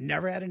phone. I've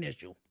never had an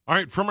issue. All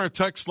right, from our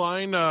text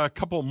line, a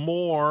couple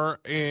more,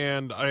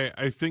 and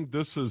I think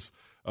this is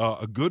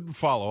a good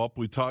follow-up.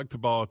 We talked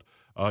about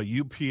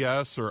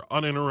UPS or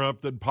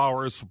uninterrupted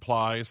power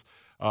supplies,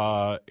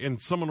 and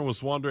someone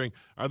was wondering,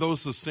 are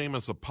those the same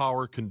as a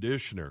power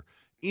conditioner?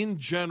 In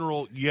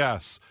general,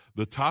 yes.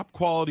 The top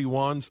quality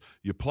ones,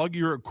 you plug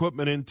your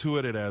equipment into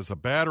it, it has a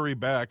battery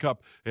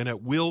backup, and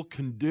it will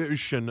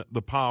condition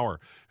the power.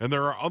 And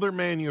there are other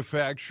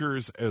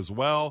manufacturers as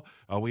well.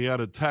 We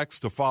had a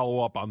text to follow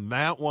up on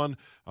that one.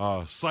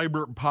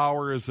 Cyber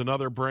Power is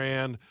another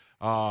brand.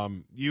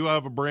 You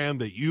have a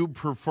brand that you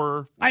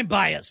prefer? I'm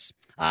biased.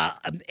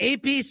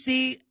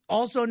 APC,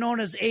 also known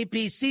as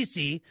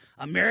APCC,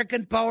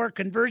 American Power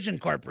Conversion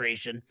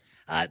Corporation.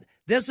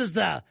 This is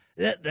the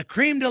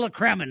creme de la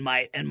creme in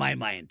my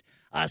mind.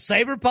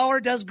 Cyber Power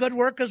does good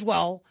work as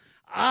well.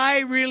 I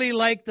really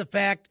like the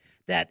fact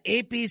that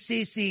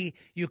APCC,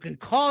 you can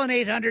call an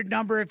 800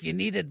 number if you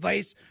need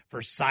advice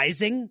for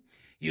sizing.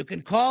 You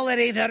can call that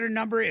 800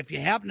 number if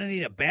you happen to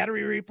need a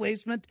battery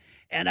replacement.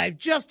 And I've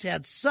just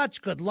had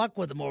such good luck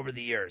with them over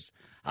the years.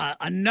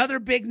 Another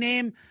big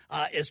name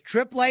is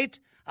Tripp Lite.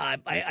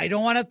 I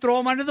don't want to throw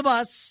them under the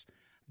bus,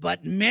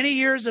 but many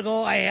years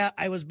ago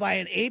I was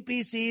buying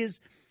APCs,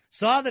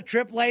 saw the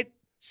Tripp Lite,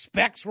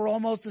 specs were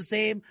almost the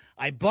same.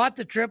 I bought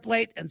the Tripp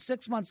Lite, and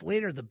 6 months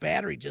later the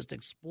battery just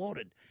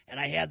exploded, and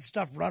I had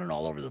stuff running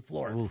all over the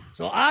floor. Oof.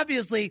 So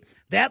obviously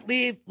that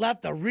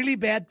left a really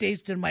bad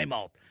taste in my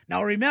mouth.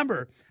 Now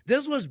remember,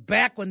 this was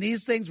back when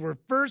these things were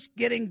first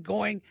getting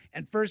going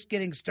and first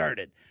getting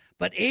started.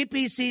 But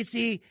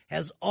APCC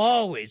has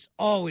always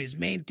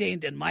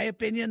maintained, in my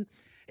opinion,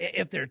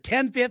 if they're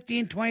 $10,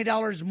 $15,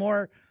 $20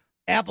 more,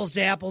 apples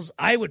to apples,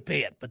 I would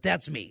pay it. But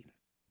that's me.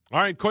 All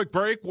right, quick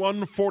break,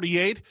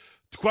 1:48,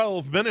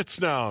 12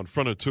 minutes now in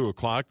front of 2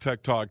 o'clock.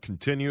 Tech Talk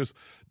continues.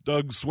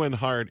 Doug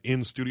Swinhart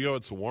in studio.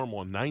 It's a warm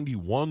one,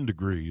 91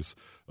 degrees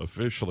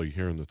officially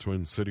here in the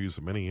Twin Cities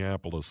of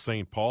Minneapolis,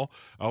 St. Paul.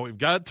 We've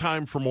got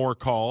time for more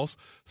calls.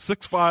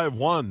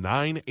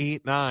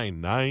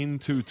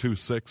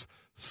 651-989-9226.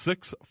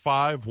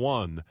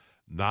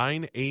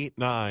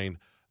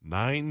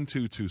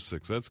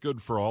 651-989-9226. That's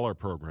good for all our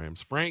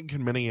programs. Frank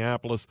in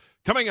Minneapolis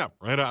coming up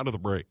right out of the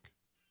break.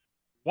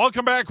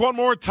 Welcome back one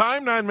more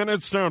time. 9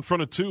 minutes now in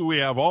front of 2. We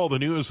have all the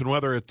news and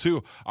weather at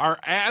 2. Our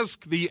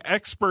Ask the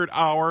Expert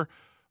Hour.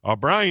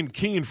 Brian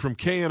Keene from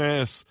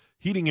K&S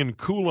Heating and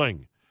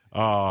Cooling.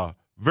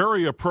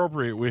 Very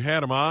appropriate. We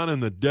had him on in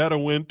the dead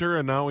of winter,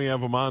 and now we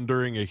have him on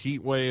during a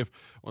heat wave.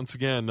 Once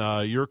again,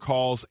 your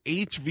calls,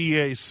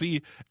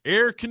 HVAC,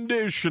 air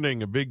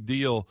conditioning, a big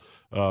deal,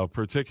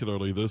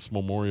 particularly this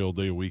Memorial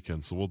Day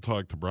weekend. So we'll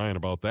talk to Brian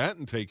about that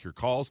and take your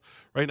calls.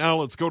 Right now,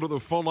 let's go to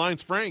the phone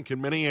lines. Frank in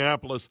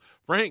Minneapolis.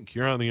 Frank,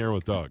 you're on the air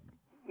with Doug.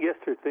 Yes,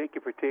 sir. Thank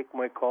you for taking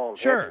my call.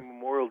 Sure. Happy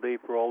Memorial Day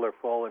for all our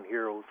fallen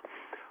heroes.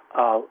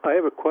 I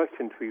have a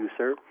question for you,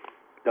 sir,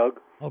 Doug.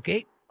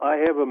 Okay.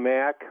 I have a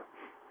Mac,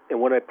 and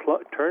when I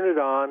turn it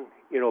on,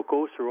 it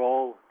goes through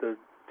all the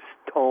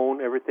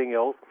tone, everything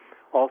else.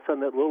 All of a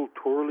sudden, that little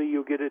twirly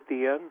you get at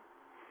the end,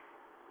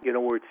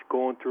 where it's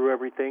going through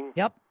everything.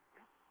 Yep.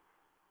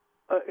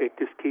 It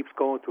just keeps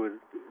going through it.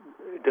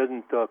 It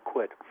doesn't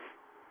quit.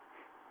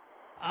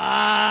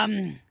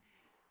 I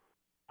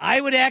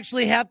would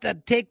actually have to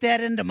take that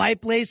into my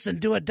place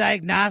and do a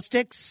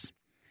diagnostics.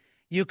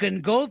 You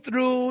can go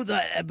through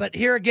but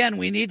here again,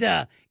 we need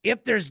to,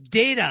 if there's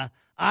data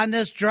on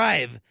this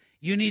drive,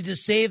 you need to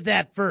save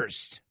that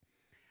first.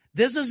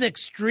 This is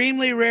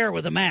extremely rare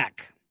with a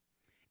Mac.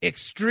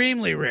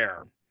 Extremely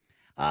rare.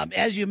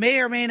 As you may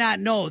or may not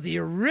know, the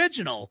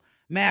original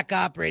Mac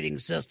operating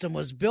system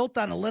was built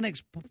on a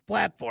Linux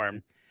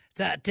platform.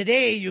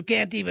 Today, you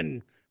can't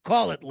even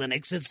call it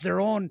Linux. It's their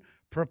own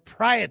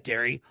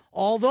proprietary,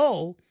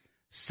 although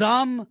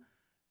some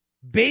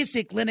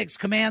basic Linux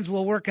commands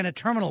will work in a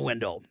terminal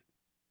window.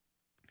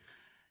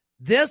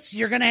 This,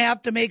 you're going to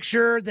have to make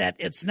sure that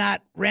it's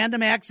not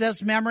random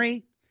access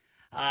memory.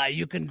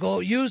 You can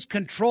go use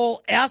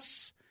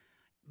Control-S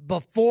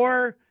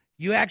before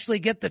you actually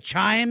get the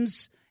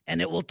chimes,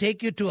 and it will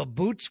take you to a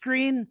boot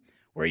screen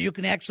where you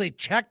can actually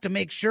check to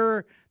make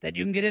sure that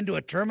you can get into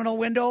a terminal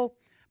window.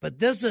 But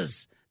this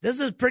is this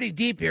is pretty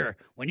deep here.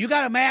 When you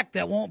got a Mac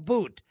that won't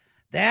boot,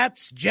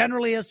 that's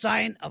generally a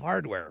sign of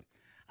hardware.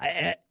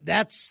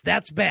 That's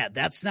bad.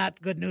 That's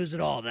not good news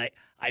at all. And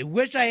I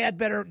wish I had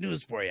better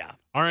news for you.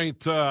 All right.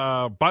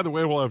 By the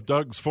way, we'll have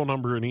Doug's phone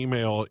number and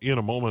email in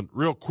a moment.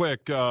 Real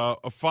quick,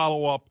 a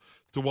follow-up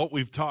to what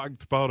we've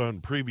talked about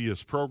on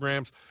previous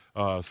programs.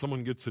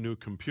 Someone gets a new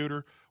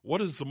computer. What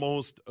is the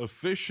most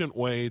efficient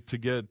way to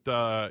get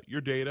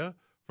your data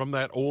from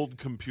that old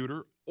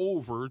computer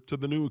over to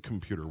the new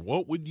computer?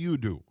 What would you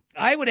do?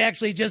 I would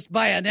actually just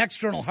buy an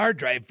external hard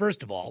drive,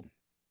 first of all,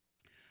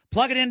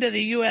 plug it into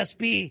the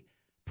USB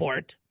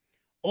port,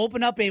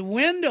 open up a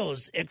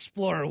Windows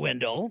Explorer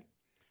window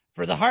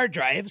for the hard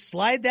drive,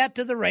 slide that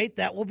to the right.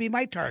 That will be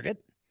my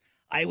target.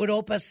 I would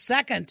open a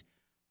second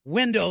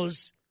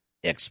Windows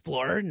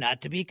Explorer,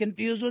 not to be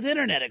confused with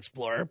Internet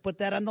Explorer, put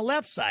that on the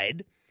left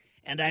side.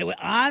 And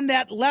on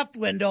that left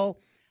window,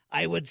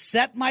 I would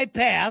set my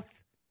path.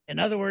 In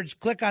other words,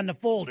 click on the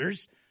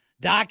folders,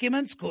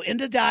 Documents, go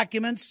into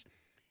Documents,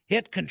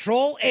 hit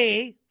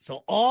Control-A,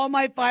 so all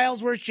my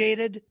files were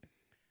shaded.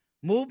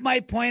 Move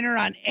my pointer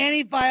on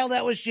any file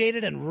that was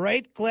shaded and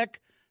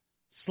right-click,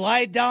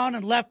 slide down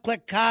and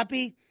left-click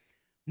copy.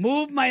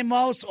 Move my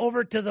mouse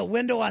over to the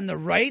window on the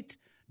right.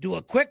 Do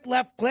a quick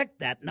left-click.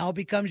 That now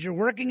becomes your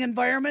working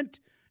environment.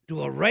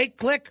 Do a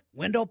right-click.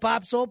 Window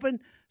pops open.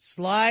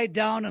 Slide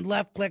down and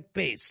left-click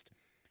paste.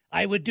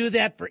 I would do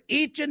that for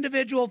each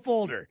individual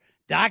folder.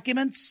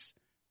 Documents,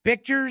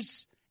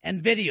 pictures,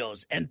 and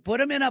videos. And put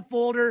them in a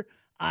folder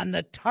on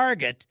the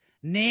target.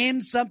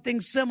 Name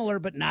something similar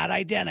but not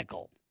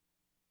identical.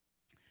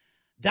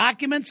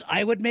 Documents,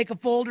 I would make a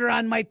folder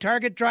on my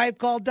target drive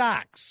called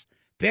Docs.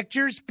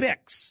 Pictures,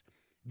 Pics.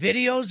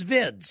 Videos,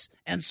 Vids,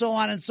 and so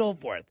on and so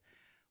forth.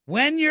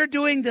 When you're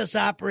doing this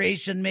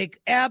operation, make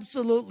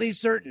absolutely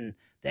certain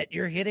that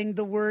you're hitting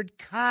the word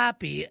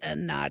copy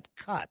and not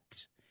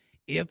cut.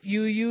 If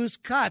you use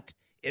cut,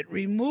 it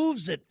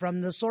removes it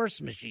from the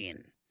source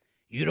machine.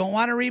 You don't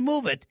want to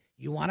remove it.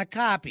 You want to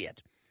copy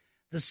it.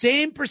 The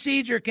same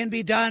procedure can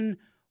be done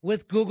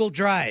with Google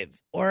Drive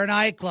or an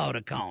iCloud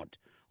account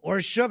or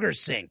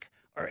SugarSync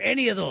or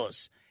any of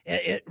those.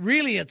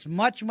 It's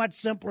much, much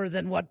simpler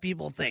than what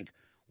people think.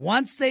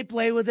 Once they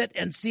play with it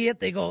and see it,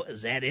 they go,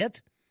 is that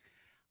it?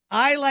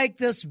 I like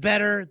this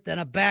better than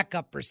a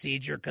backup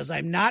procedure because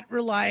I'm not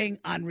relying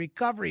on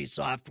recovery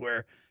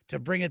software to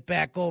bring it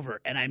back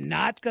over. And I'm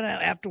not going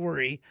to have to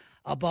worry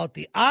about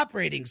the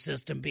operating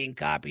system being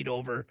copied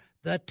over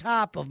the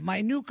top of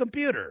my new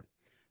computer.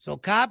 So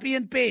copy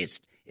and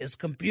paste is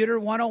Computer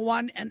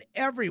 101, and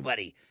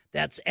everybody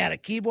that's at a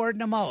keyboard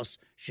and a mouse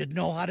should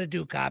know how to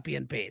do copy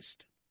and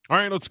paste. All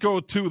right, let's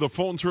go to the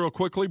phones real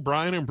quickly.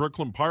 Brian in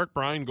Brooklyn Park.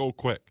 Brian, go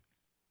quick.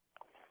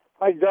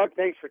 Hi, Doug.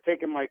 Thanks for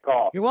taking my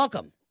call. You're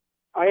welcome.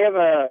 I have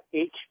a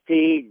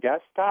HP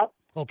desktop.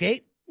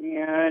 Okay.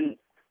 And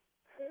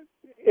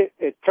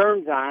it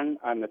turns on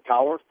the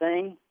tower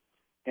thing,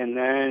 and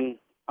then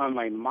on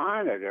my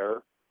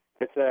monitor,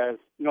 it says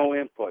no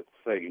input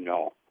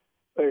signal.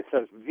 It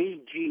says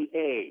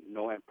VGA,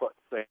 no input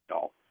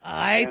signal.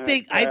 I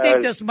think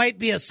this might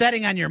be a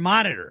setting on your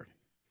monitor.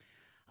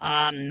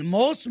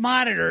 Most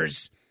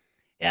monitors,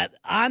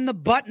 on the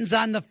buttons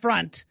on the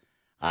front,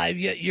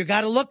 you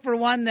got to look for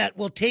one that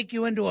will take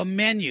you into a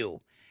menu.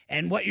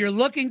 And what you're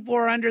looking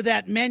for under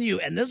that menu,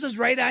 and this is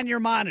right on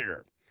your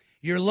monitor,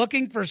 you're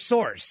looking for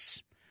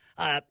source.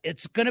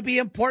 It's going to be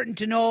important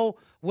to know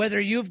whether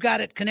you've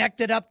got it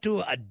connected up to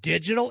a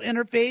digital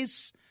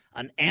interface,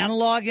 an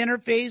analog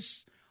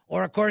interface,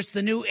 or, of course,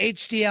 the new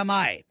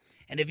HDMI.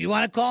 And if you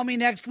want to call me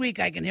next week,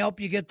 I can help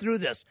you get through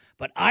this.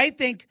 But I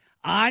think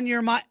on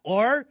your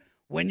or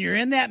when you're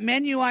in that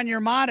menu on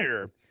your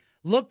monitor,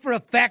 look for a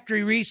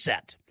factory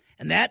reset.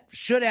 And that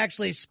should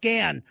actually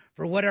scan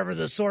for whatever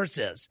the source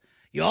is.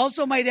 You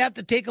also might have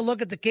to take a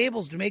look at the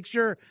cables to make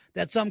sure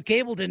that some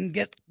cable didn't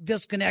get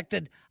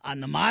disconnected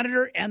on the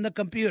monitor and the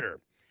computer.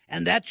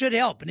 And that should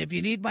help. And if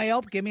you need my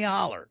help, give me a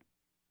holler.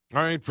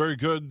 All right, very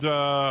good.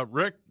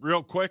 Rick,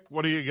 real quick,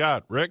 what do you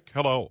got? Rick,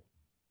 hello.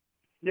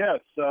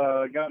 Yes,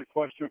 I got a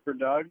question for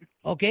Doug.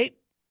 Okay.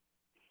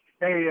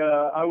 Hey,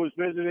 I was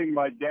visiting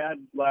my dad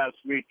last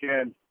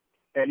weekend,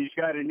 and he's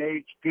got an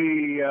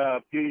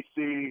HP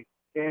PC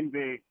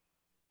Envy,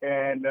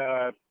 and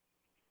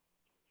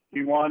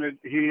he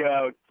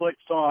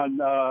clicks on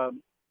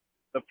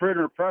the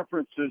printer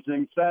preferences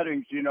and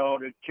settings,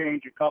 to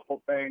change a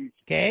couple things.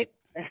 Okay.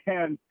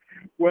 And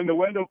when the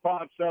window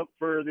pops up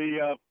for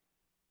the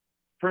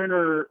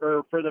printer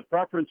or for the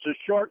preferences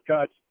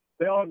shortcuts,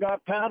 they all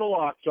got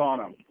padlocks on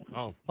them.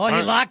 Oh,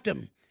 he locked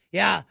them.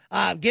 Yeah.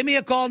 Give me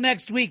a call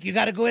next week. You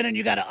got to go in and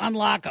you got to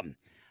unlock them.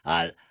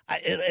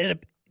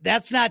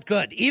 That's not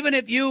good. Even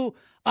if you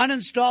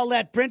uninstall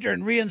that printer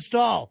and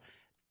reinstall,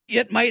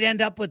 it might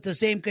end up with the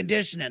same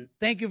condition. And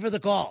thank you for the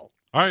call.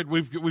 All right,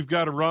 we've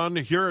got to run.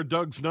 Here are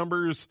Doug's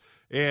numbers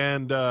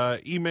and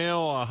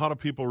email. How do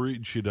people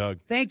reach you, Doug?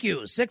 Thank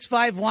you.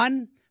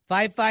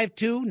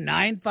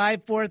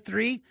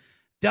 651-552-9543.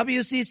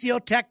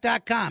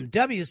 WCCOtech.com.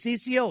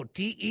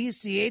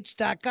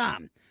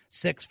 WCCOTECH.com.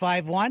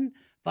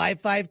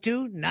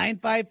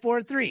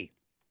 552-9543.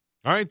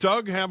 All right,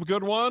 Doug, have a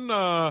good one.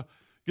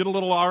 Get a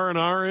little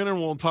R&R in, and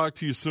we'll talk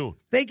to you soon.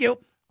 Thank you.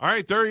 All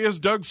right, there he is,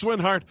 Doug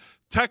Swinhart.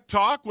 Tech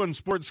Talk when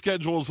sports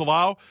schedules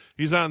allow.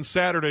 He's on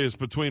Saturdays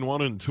between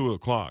 1 and 2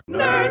 o'clock.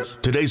 Nerds!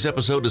 Today's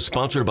episode is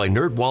sponsored by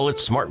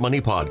NerdWallet's Smart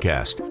Money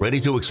Podcast. Ready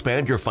to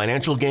expand your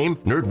financial game?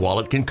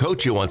 NerdWallet can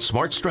coach you on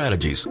smart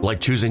strategies like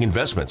choosing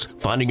investments,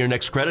 finding your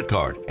next credit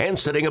card, and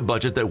setting a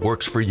budget that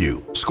works for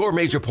you. Score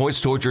major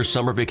points towards your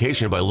summer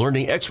vacation by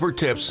learning expert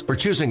tips for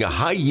choosing a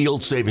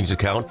high-yield savings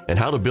account and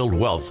how to build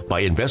wealth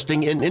by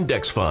investing in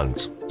index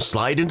funds.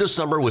 Slide into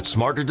summer with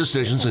smarter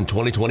decisions in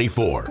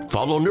 2024.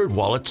 Follow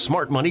NerdWallet's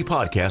Smart Money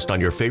Podcast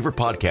on your favorite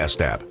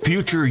podcast app.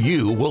 Future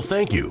you will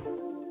thank you.